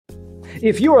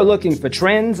If you are looking for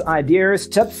trends, ideas,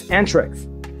 tips, and tricks,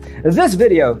 this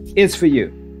video is for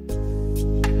you.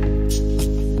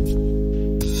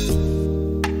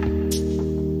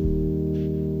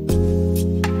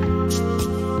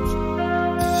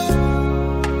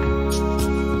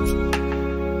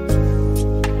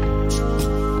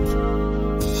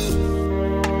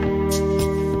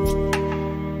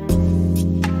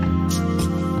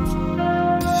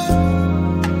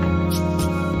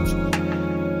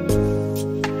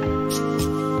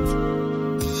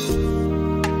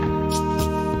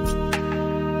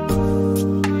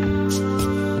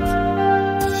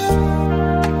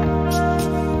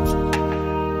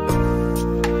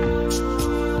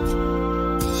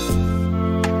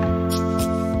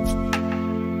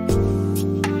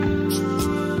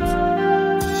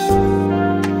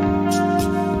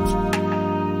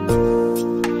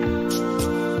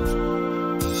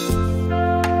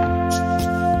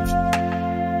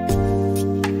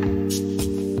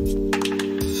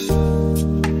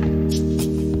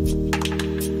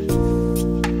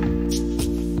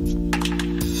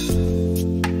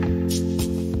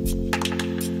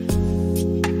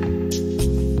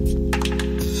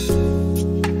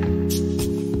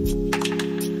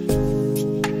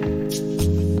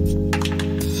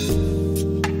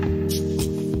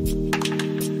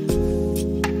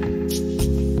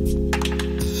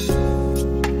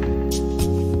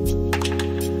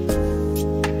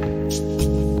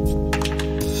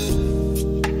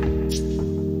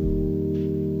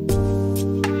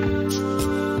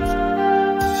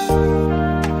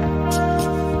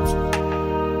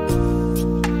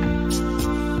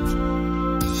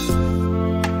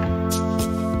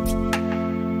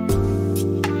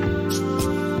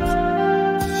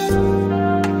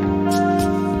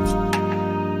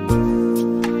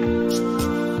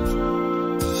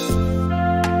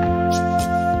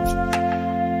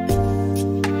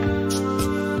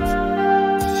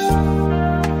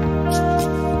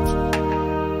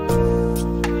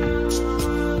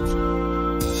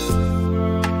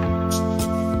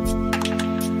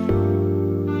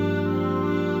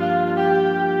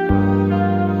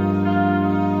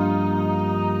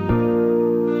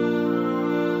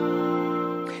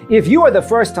 If you are the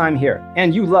first time here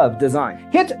and you love design,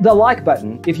 hit the like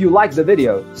button if you like the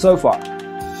video so far.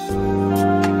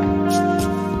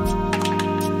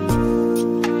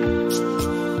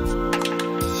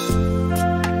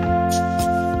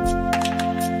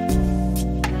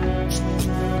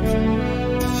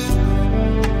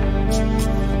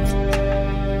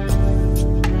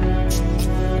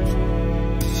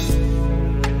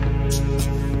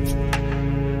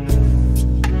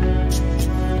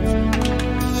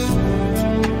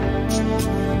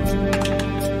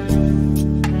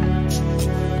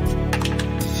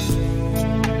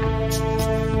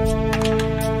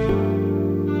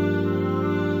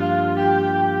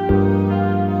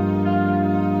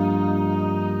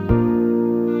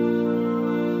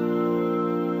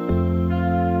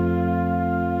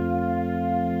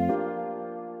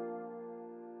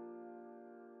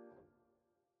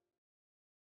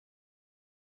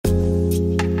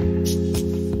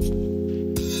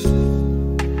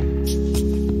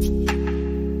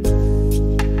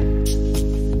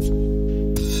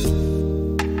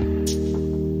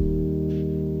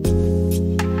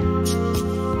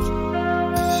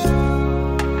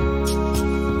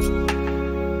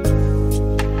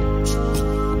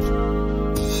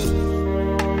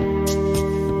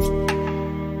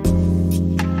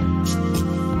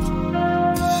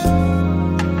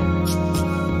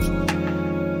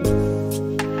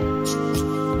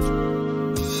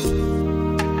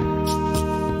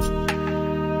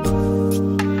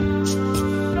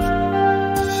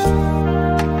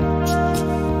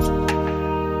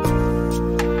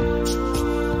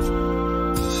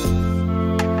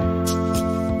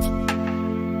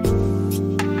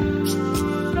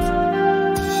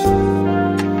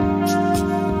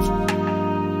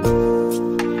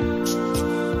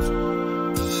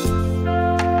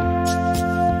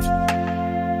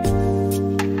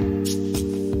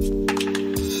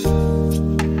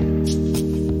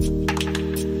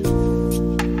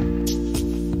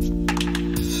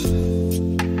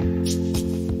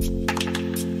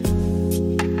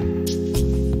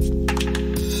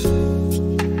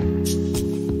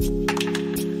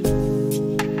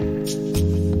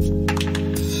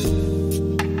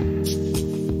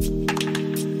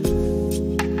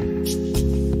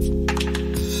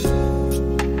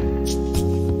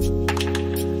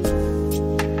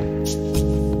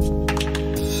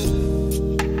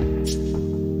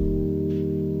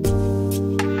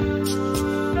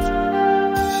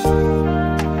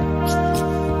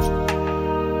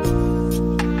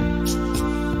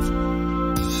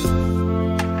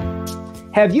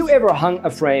 Have you ever hung a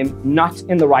frame not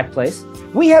in the right place?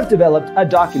 We have developed a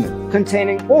document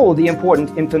containing all the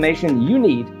important information you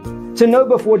need to know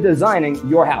before designing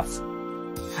your house.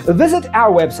 Visit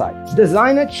our website,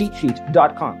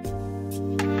 designercheatsheet.com.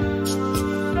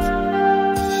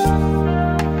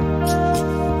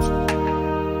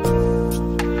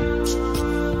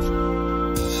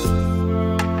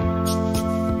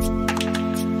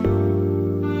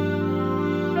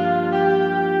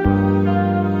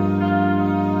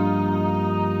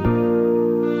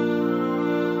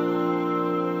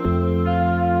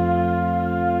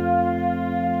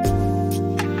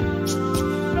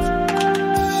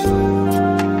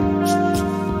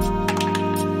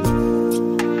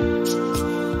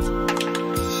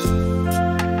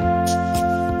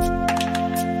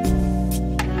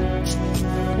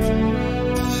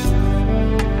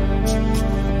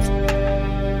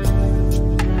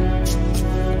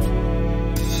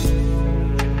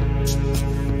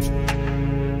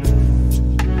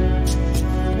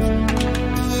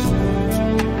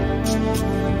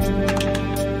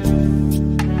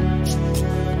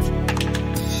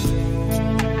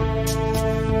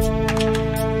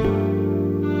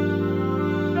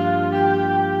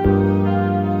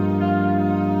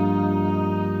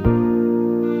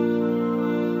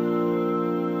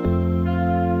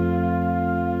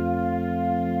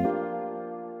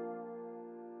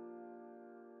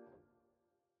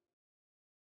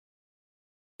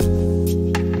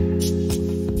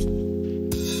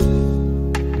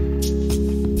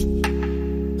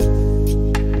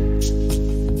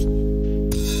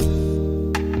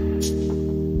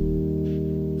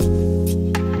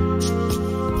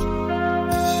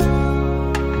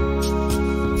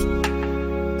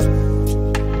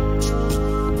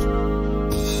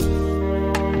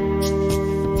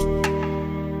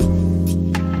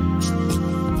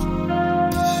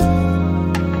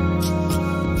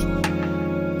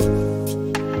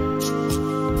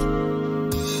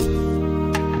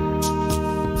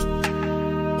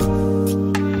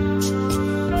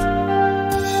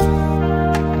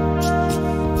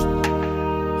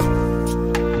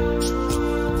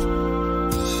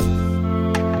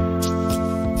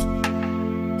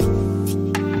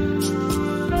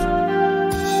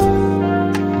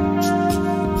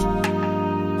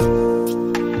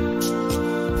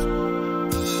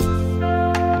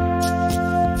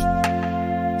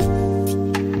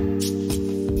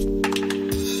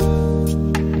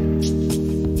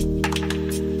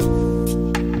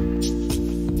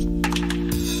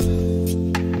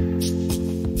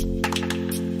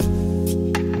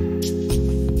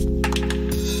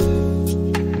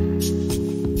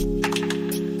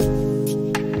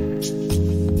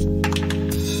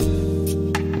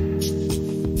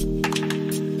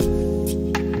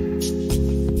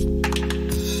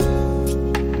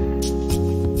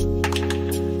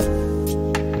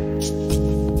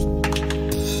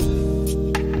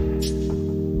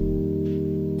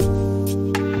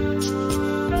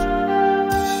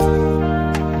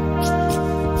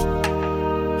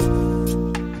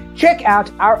 Check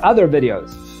out our other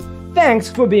videos. Thanks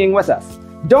for being with us.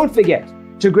 Don't forget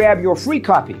to grab your free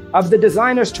copy of the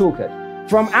Designer's Toolkit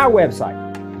from our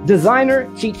website,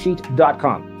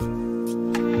 designercheatsheet.com.